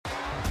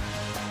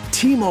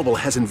T-Mobile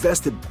has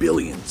invested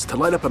billions to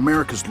light up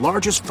America's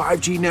largest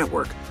 5G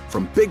network,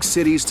 from big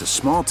cities to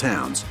small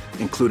towns,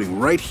 including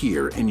right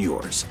here in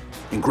yours.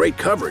 And great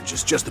coverage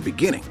is just the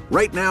beginning.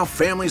 Right now,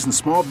 families and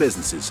small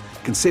businesses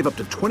can save up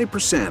to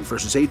 20%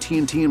 versus AT&T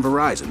and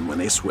Verizon when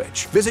they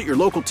switch. Visit your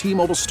local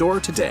T-Mobile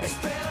store today.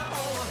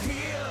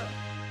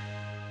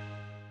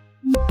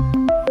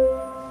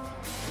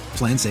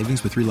 Plan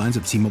savings with 3 lines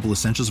of T-Mobile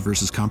Essentials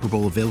versus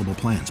comparable available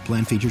plans.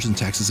 Plan features and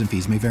taxes and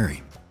fees may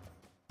vary.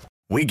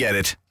 We get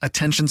it.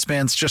 Attention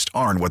spans just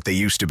aren't what they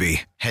used to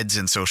be. Heads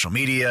in social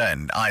media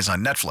and eyes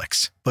on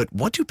Netflix. But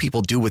what do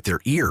people do with their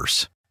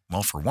ears?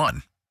 Well, for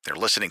one, they're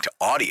listening to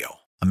audio.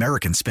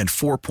 Americans spend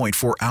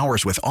 4.4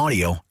 hours with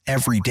audio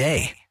every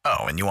day. Oh,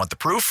 and you want the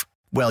proof?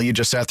 Well, you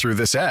just sat through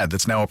this ad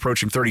that's now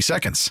approaching 30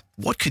 seconds.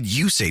 What could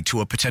you say to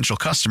a potential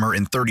customer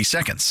in 30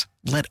 seconds?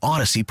 Let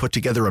Odyssey put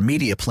together a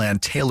media plan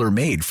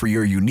tailor-made for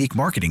your unique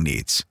marketing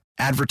needs.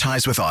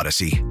 Advertise with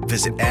Odyssey.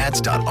 Visit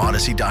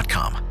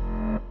ads.odyssey.com.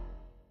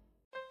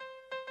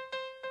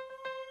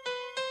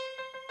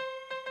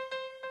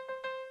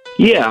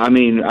 Yeah, I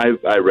mean,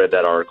 I read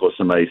that article.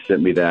 Somebody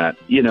sent me that.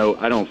 You know,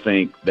 I don't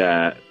think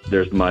that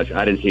there's much.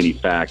 I didn't see any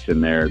facts in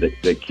there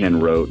that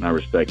Ken wrote, and I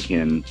respect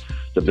Ken's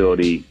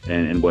ability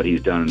and what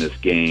he's done in this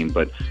game.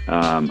 But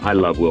I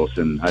love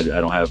Wilson. I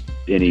don't have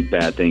any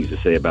bad things to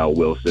say about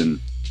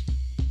Wilson.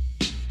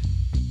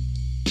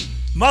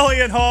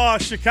 Mully and Haw,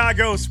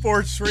 Chicago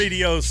Sports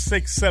Radio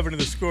 6-7 to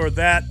the Score.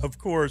 That, of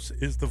course,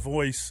 is the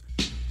voice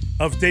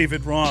of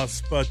David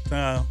Ross, but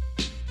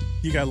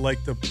you got to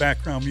like the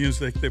background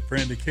music that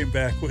Brandon came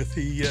back with.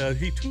 He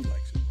too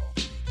likes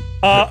it.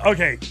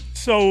 Okay,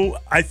 so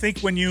I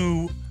think when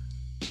you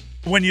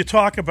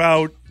talk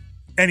about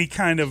any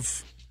kind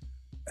of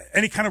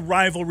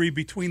rivalry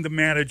between the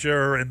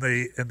manager and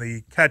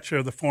the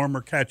catcher, the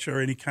former catcher,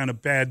 any kind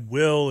of bad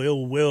will,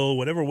 ill will,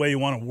 whatever way you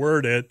want to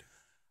word it,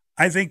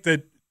 I think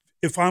that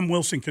if I'm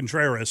Wilson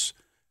Contreras,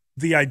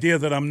 the idea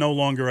that I'm no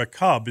longer a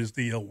Cub is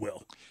the ill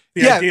will.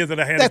 The idea that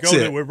I had to go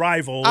to a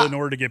rival in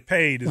order to get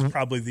paid is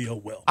probably the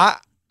ill will. I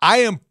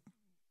am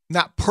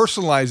not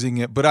personalizing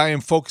it, but I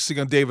am focusing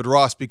on David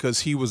Ross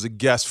because he was a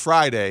guest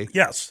Friday.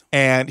 Yes.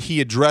 And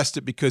he addressed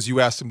it because you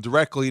asked him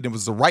directly, and it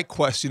was the right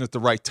question at the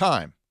right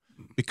time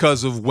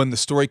because of when the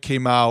story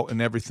came out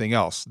and everything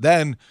else.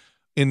 Then,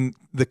 in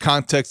the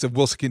context of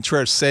Wilson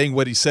Contreras saying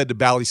what he said to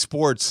Bally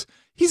Sports,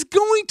 he's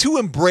going to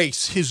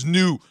embrace his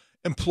new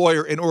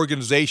employer and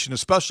organization,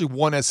 especially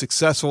one as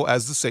successful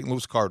as the St.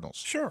 Louis Cardinals.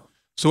 Sure.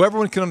 So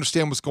everyone can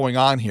understand what's going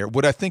on here.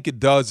 What I think it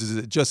does is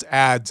it just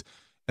adds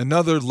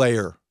another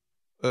layer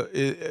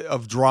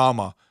of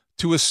drama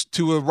to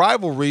a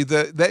rivalry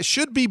that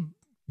should be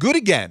good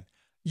again.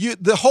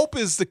 The hope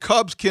is the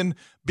Cubs can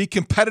be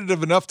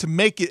competitive enough to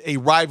make it a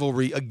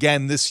rivalry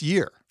again this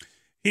year.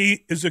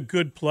 He is a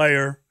good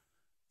player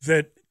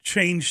that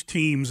changed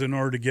teams in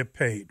order to get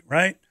paid,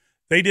 right?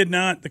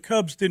 The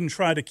Cubs didn't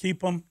try to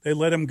keep him. They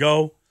let him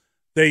go.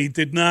 They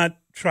did not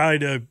try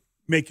to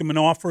make him an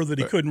offer that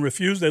he couldn't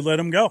refuse. They let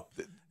him go.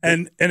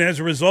 And as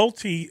a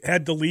result, he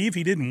had to leave.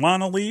 He didn't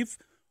want to leave.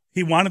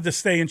 He wanted to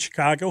stay in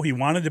Chicago. He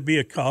wanted to be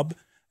a Cub.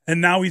 And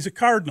now he's a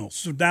Cardinal.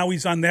 So now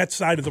he's on that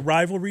side of the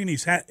rivalry, and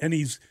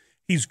he's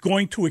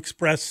going to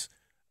express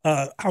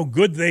how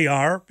good they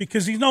are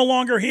because he's no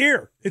longer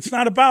here. It's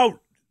not about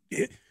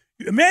 –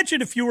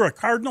 imagine if you were a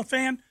Cardinal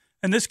fan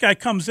and this guy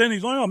comes in.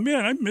 He's like, oh,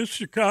 man, I miss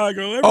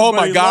Chicago. Everybody oh,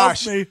 my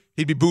gosh. loves me.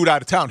 He'd be booed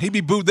out of town. He'd be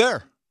booed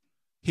there.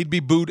 He'd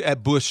be booed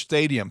at Busch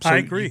Stadium. So I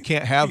agree. You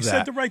can't have he that. He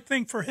said the right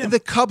thing for him. And the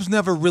Cubs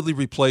never really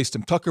replaced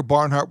him. Tucker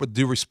Barnhart, with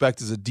due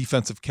respect, is a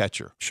defensive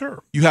catcher.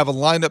 Sure. You have a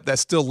lineup that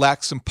still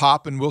lacks some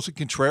pop, and Wilson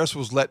Contreras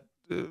was let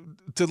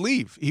to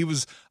leave. He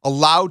was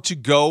allowed to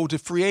go to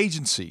free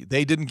agency.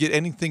 They didn't get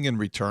anything in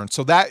return.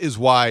 So that is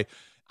why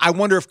I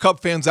wonder if Cub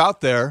fans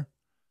out there,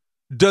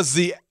 does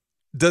the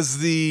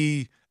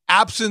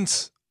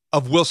absence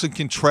of Wilson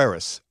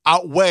Contreras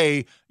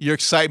outweigh your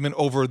excitement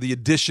over the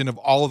addition of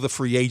all of the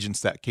free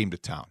agents that came to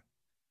town?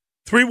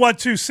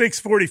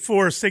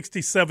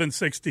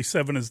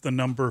 312-644-6767 is the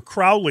number.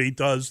 Crowley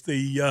does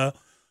the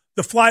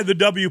Fly the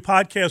W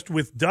podcast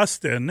with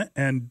Dustin,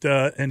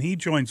 and he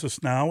joins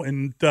us now.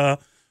 And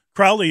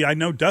Crowley, I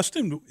know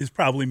Dustin is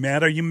probably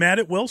mad. Are you mad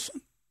at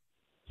Wilson?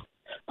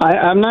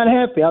 I'm not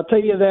happy. I'll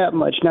tell you that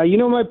much. Now, you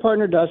know my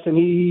partner Dustin.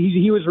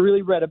 He was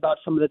really red about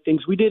some of the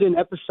things. We did an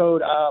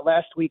episode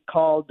last week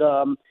called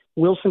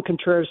Wilson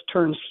Contreras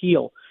Turns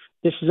Heel.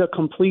 This is a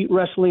complete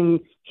wrestling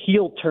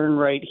heel turn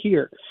right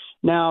here.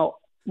 Now,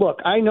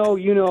 look, I know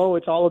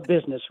it's all a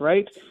business,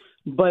 right?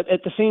 But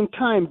at the same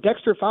time,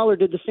 Dexter Fowler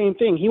did the same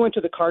thing. He went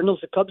to the Cardinals.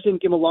 The Cubs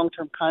didn't give him a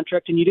long-term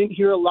contract, and you didn't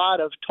hear a lot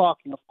of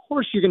talking. Of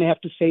course you're going to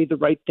have to say the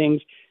right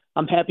things.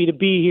 I'm happy to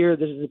be here.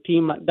 This is a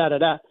team,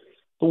 da-da-da.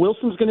 But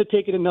Wilson's going to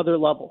take it another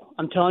level.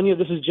 I'm telling you,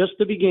 this is just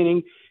the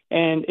beginning,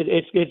 and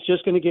it's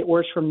just going to get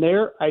worse from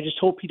there. I just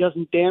hope he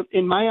doesn't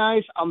in my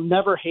eyes, I'll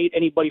never hate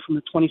anybody from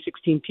the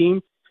 2016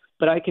 team,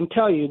 but I can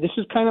tell you, this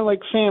is kind of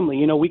like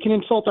family. We can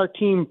insult our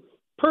team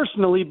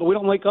personally, but we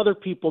don't like other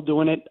people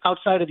doing it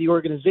outside of the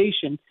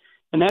organization.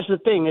 And that's the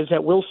thing, is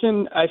that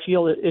Wilson, I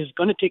feel, is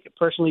going to take it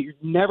personally. You're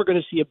never going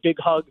to see a big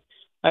hug.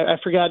 I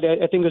forgot,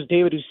 I think it was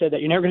David who said that.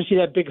 You're never going to see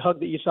that big hug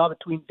that you saw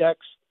between Dex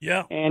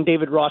and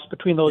David Ross,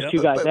 between those two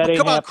guys. That ain't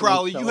come on, happening,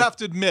 Crowley, you have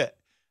to admit,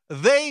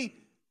 they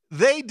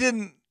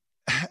didn't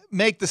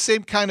make the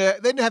same they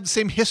didn't have the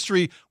same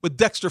history with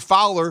Dexter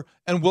Fowler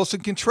and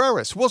Wilson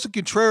Contreras. Wilson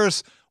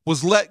Contreras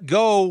was let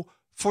go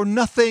for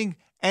nothing,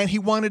 and he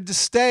wanted to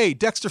stay.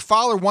 Dexter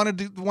Fowler wanted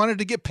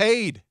to get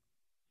paid.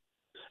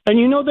 And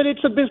you know that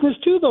it's a business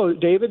too, though,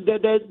 David.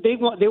 That they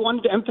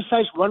wanted to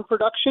emphasize run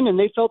production, and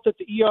they felt that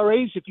the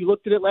ERAs, if you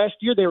looked at it last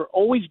year, they were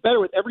always better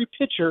with every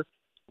pitcher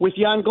with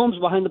Yan Gomes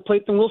behind the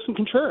plate than Wilson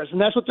Contreras,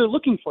 and that's what they're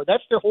looking for.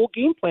 That's their whole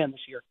game plan this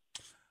year.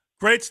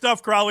 Great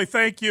stuff, Crowley.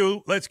 Thank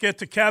you. Let's get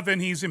to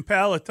Kevin. He's in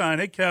Palatine.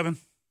 Hey, Kevin.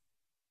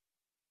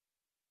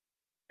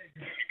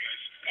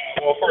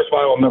 Well, first of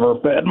all, I'll never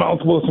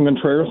badmouth Wilson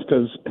Contreras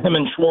because him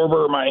and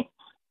Schwarber are my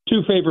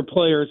two favorite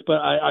players, but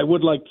I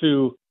would like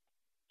to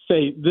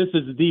say this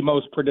is the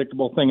most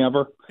predictable thing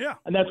ever. Yeah.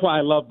 And that's why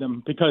I loved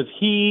him, because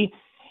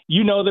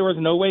there was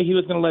no way he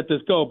was going to let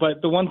this go.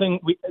 But the one thing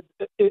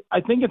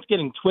I think it's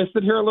getting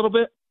twisted here a little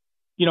bit.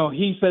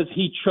 He says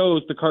he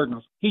chose the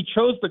Cardinals. He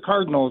chose the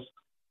Cardinals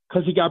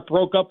because he got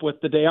broke up with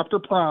the day after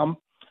prom,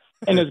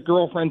 and his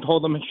girlfriend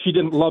told him she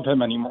didn't love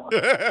him anymore.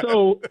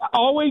 So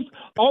always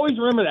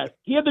remember that.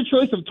 He had the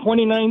choice of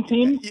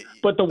 2019,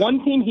 but the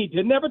one team he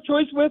didn't have a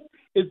choice with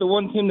is the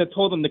one team that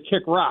told him to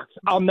kick rocks.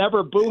 I'll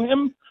never boo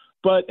him,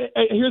 but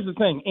here's the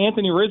thing.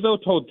 Anthony Rizzo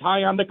told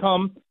Tyon to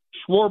come.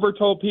 Schwarber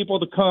told people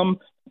to come.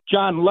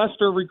 John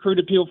Lester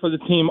recruited people for the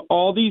team.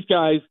 All these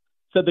guys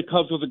said the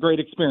Cubs was a great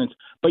experience.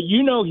 But he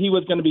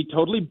was going to be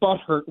totally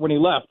butthurt when he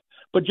left.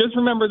 But just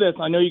remember this.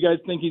 I know you guys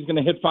think he's going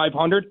to hit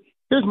 500.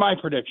 Here's my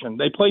prediction.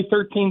 They play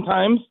 13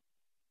 times.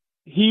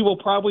 He will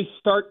probably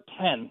start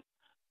 10.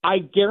 I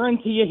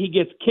guarantee you he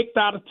gets kicked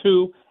out of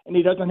 2, and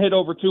he doesn't hit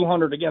over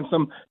 200 against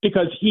them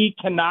because he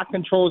cannot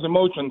control his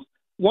emotions.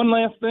 One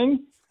last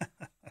thing.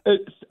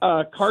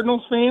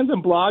 Cardinals fans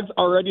and blogs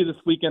already this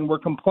weekend were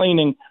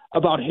complaining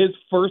about his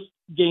first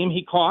game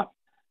he caught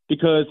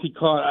because he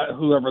caught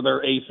whoever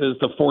their ace is,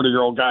 the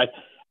 40-year-old guy.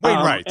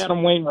 Wainwright.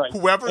 Adam Wainwright.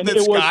 Whoever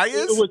this guy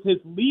is? It was his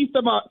least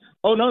amount.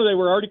 Oh, no, they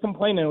were already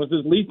complaining. It was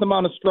his least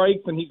amount of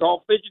strikes, and he's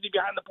all fidgety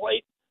behind the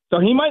plate. So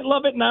he might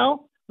love it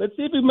now. Let's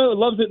see if he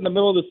loves it in the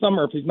middle of the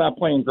summer if he's not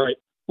playing great.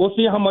 We'll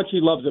see how much he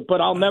loves it, but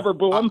I'll never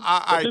boo him.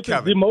 This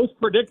is the most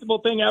predictable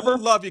thing ever. I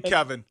love you,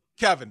 Kevin.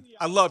 Kevin,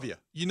 I love you.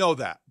 You know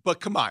that. But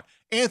come on.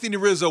 Anthony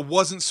Rizzo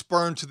wasn't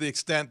spurned to the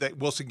extent that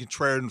Wilson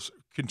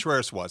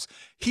Contreras was.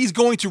 He's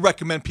going to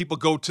recommend people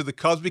go to the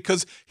Cubs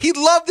because he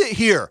loved it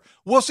here.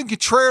 Wilson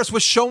Contreras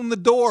was shown the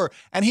door,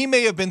 and he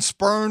may have been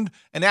spurned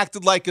and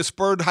acted like a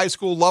spurned high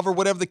school lover,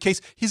 whatever the case.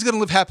 He's going to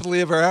live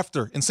happily ever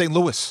after in St.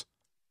 Louis.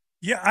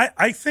 Yeah,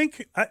 I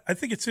think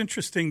it's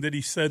interesting that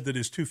he said that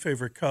his two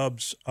favorite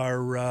Cubs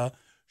are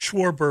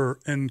Schwarber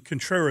and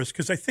Contreras,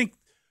 because I think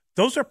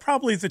those are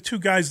probably the two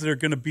guys that are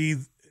going to be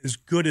as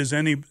good as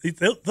any.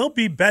 They'll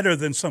be better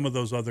than some of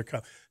those other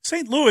Cubs.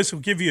 St. Louis will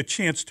give you a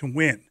chance to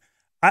win.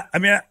 I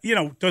mean,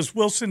 does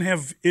Wilson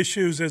have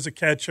issues as a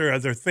catcher? Are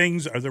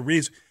there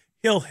reasons?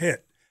 He'll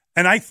hit.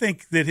 And I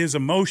think that his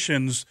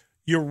emotions,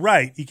 you're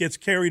right, he gets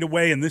carried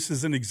away, and this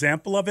is an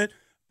example of it.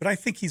 But I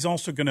think he's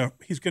also going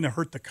to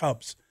hurt the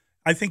Cubs.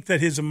 I think that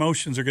his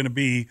emotions are going to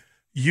be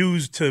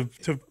used to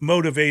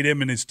motivate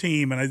him and his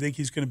team, and I think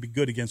he's going to be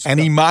good against the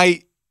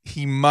Cubs.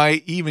 He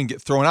might even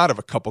get thrown out of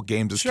a couple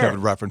games, as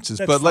Kevin references.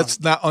 But fine. Let's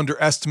not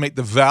underestimate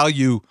the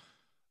value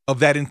of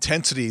that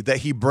intensity that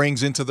he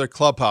brings into their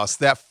clubhouse,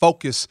 that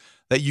focus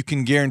that you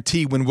can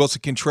guarantee when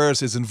Wilson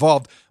Contreras is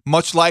involved,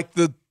 much like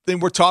the thing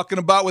we're talking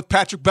about with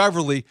Patrick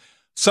Beverly.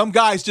 Some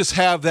guys just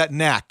have that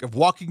knack of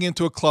walking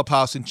into a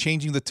clubhouse and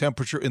changing the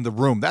temperature in the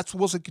room. That's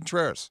Wilson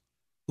Contreras.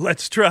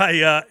 Let's try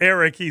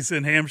Eric. He's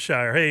in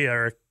Hampshire. Hey,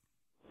 Eric.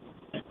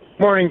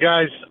 Morning,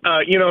 guys.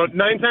 9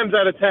 times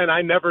out of 10,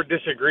 I never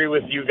disagree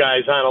with you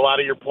guys on a lot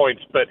of your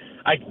points, but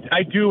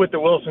I do with the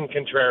Wilson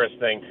Contreras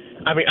thing.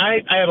 I mean, I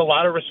had a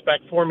lot of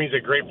respect for him. He's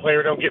a great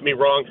player, don't get me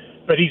wrong,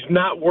 but he's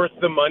not worth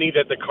the money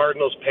that the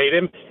Cardinals paid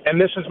him, and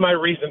this is my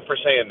reason for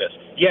saying this.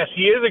 Yes,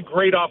 he is a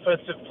great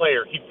offensive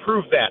player. He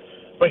proved that,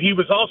 but he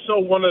was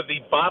also one of the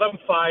bottom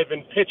 5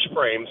 in pitch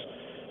frames.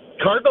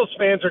 Cardinals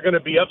fans are going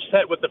to be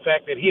upset with the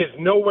fact that he is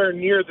nowhere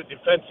near the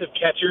defensive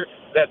catcher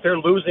that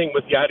they're losing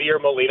with Yadier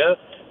Molina.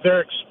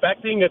 They're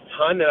expecting a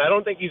ton, and I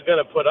don't think he's going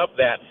to put up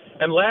that.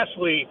 And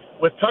lastly,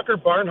 with Tucker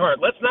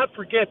Barnhart, let's not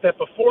forget that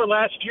before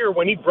last year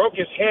when he broke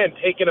his hand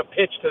taking a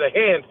pitch to the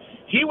hand,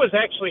 he was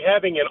actually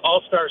having an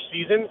all-star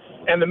season,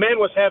 and the man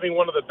was having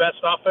one of the best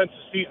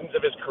offensive seasons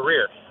of his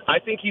career. I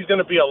think he's going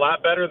to be a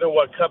lot better than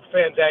what Cub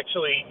fans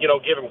actually,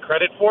 give him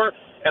credit for,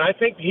 and I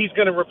think he's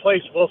going to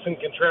replace Wilson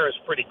Contreras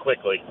pretty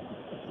quickly.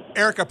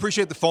 Eric, I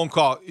appreciate the phone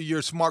call.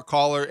 You're a smart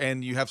caller,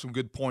 and you have some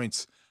good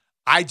points.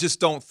 I just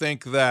don't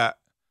think that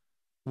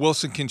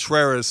Wilson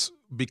Contreras,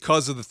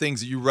 because of the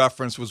things that you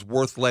referenced, was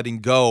worth letting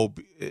go.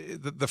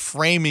 The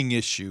framing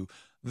issue,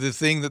 the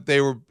thing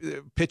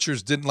that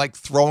pitchers didn't like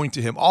throwing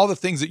to him, all the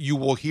things that you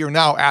will hear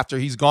now after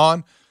he's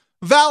gone,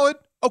 Valid,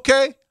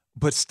 okay,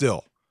 but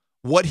still,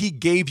 what he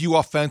gave you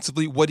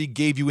offensively, what he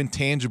gave you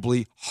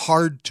intangibly,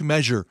 hard to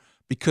measure,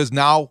 because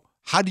now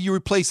how do you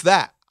replace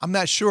that? I'm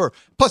not sure.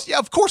 Plus, yeah,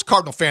 of course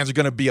Cardinal fans are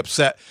going to be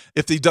upset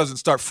if he doesn't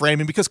start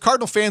framing, because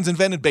Cardinal fans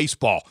invented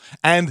baseball,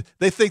 and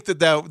they think that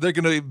they're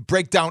going to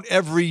break down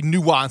every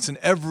nuance and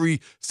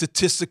every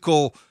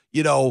statistical,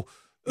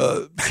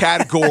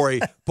 category.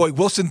 Boy,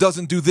 Wilson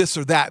doesn't do this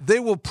or that. They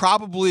will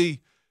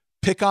probably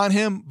pick on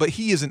him, but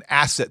he is an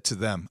asset to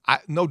them.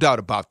 No doubt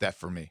about that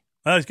for me.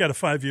 He's got a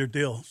 5-year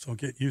deal, so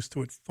get used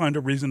to it. Find a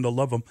reason to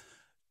love him.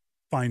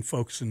 Fine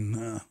folks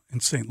in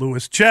St.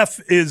 Louis. Jeff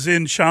is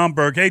in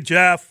Schaumburg. Hey,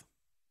 Jeff.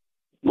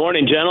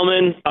 Morning,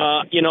 gentlemen.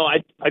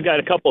 I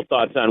got a couple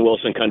thoughts on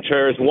Wilson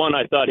Contreras. One,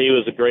 I thought he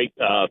was a great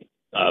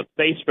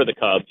face for the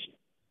Cubs.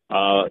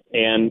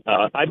 And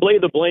I lay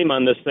the blame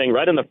on this thing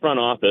right in the front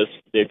office.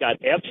 They've got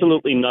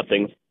absolutely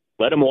nothing.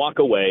 Let him walk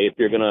away. If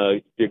you're gonna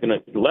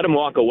let him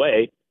walk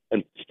away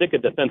and stick a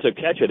defensive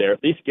catcher there,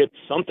 at least get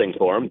something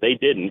for him. They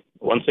didn't.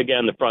 Once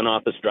again, the front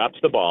office drops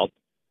the ball.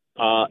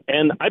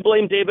 And I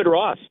blame David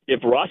Ross.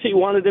 If Rossi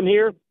wanted him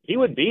here, he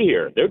would be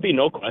here. There would be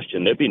no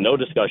question. There'd be no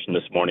discussion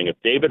this morning if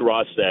David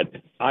Ross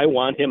said, I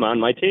want him on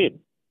my team.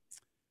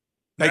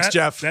 Thanks,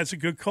 Jeff. That's a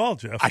good call,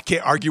 Jeff. I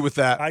can't argue with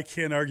that. I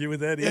can't argue with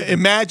that either.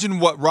 Imagine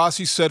what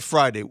Rossi said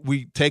Friday.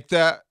 We take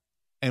that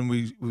and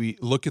we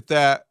look at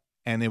that,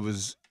 and it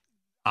was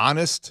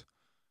honest.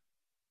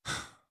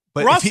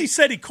 But Rossi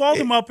said he called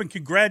him up and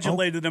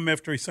congratulated him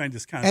after he signed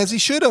his contract. As he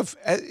should have.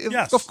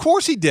 Yes. Of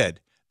course he did.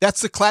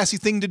 That's the classy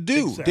thing to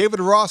do. Exactly. David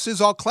Ross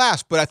is all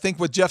class, but I think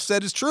what Jeff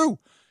said is true.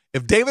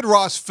 If David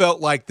Ross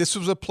felt like this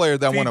was a player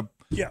that I want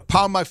to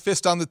pound my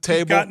fist on the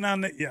table, I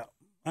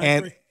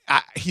agree.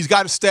 He's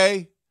got to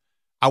stay.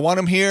 I want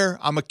him here.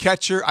 I'm a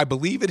catcher. I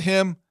believe in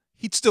him.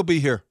 He'd still be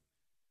here.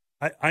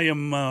 I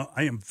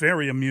am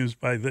very amused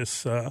by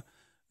this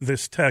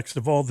this text.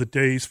 Of all the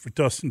days for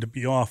Dustin to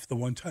be off, the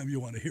one time you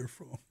want to hear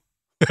from him.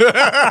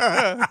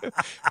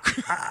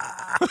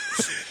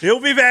 He'll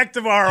be back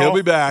tomorrow. He'll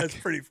be back. That's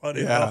pretty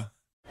funny. Yeah.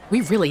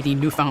 We really need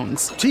new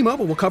phones.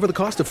 T-Mobile will cover the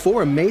cost of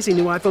 4 amazing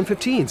new iPhone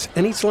 15s,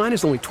 and each line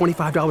is only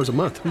 $25 a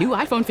month. New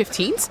iPhone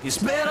 15s? It's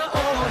better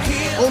over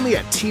here. Only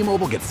at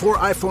T-Mobile, get 4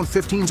 iPhone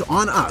 15s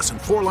on us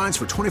and 4 lines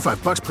for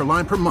 $25 per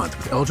line per month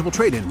with eligible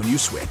trade-in when you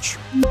switch.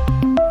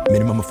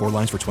 Minimum of 4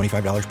 lines for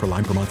 $25 per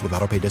line per month with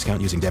autopay discount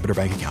using debit or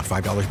bank account.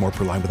 $5 more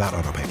per line without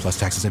autopay, plus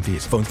taxes and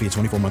fees. Phone fee at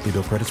 24 monthly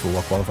bill credits for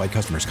well-qualified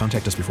customers.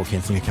 Contact us before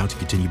canceling account to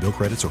continue bill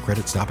credits or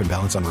credit stop and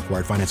balance on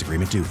required finance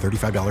agreement due.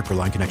 $35 per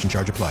line connection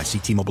charge applies. See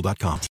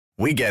T-Mobile.com.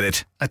 We get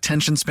it.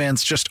 Attention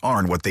spans just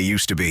aren't what they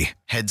used to be.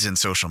 Heads in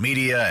social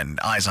media and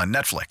eyes on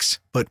Netflix.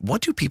 But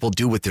what do people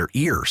do with their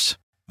ears?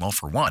 Well,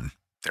 for one,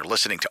 they're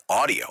listening to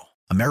audio.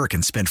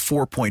 Americans spend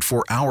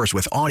 4.4 hours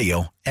with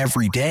audio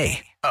every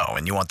day. Oh,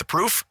 and you want the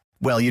proof?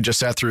 Well, you just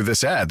sat through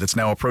this ad that's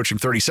now approaching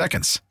 30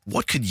 seconds.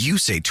 What could you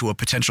say to a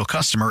potential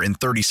customer in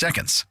 30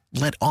 seconds?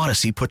 Let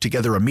Odyssey put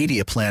together a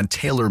media plan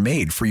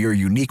tailor-made for your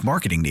unique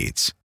marketing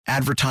needs.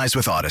 Advertise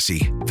with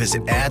Odyssey.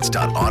 Visit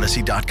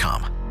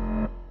ads.odyssey.com.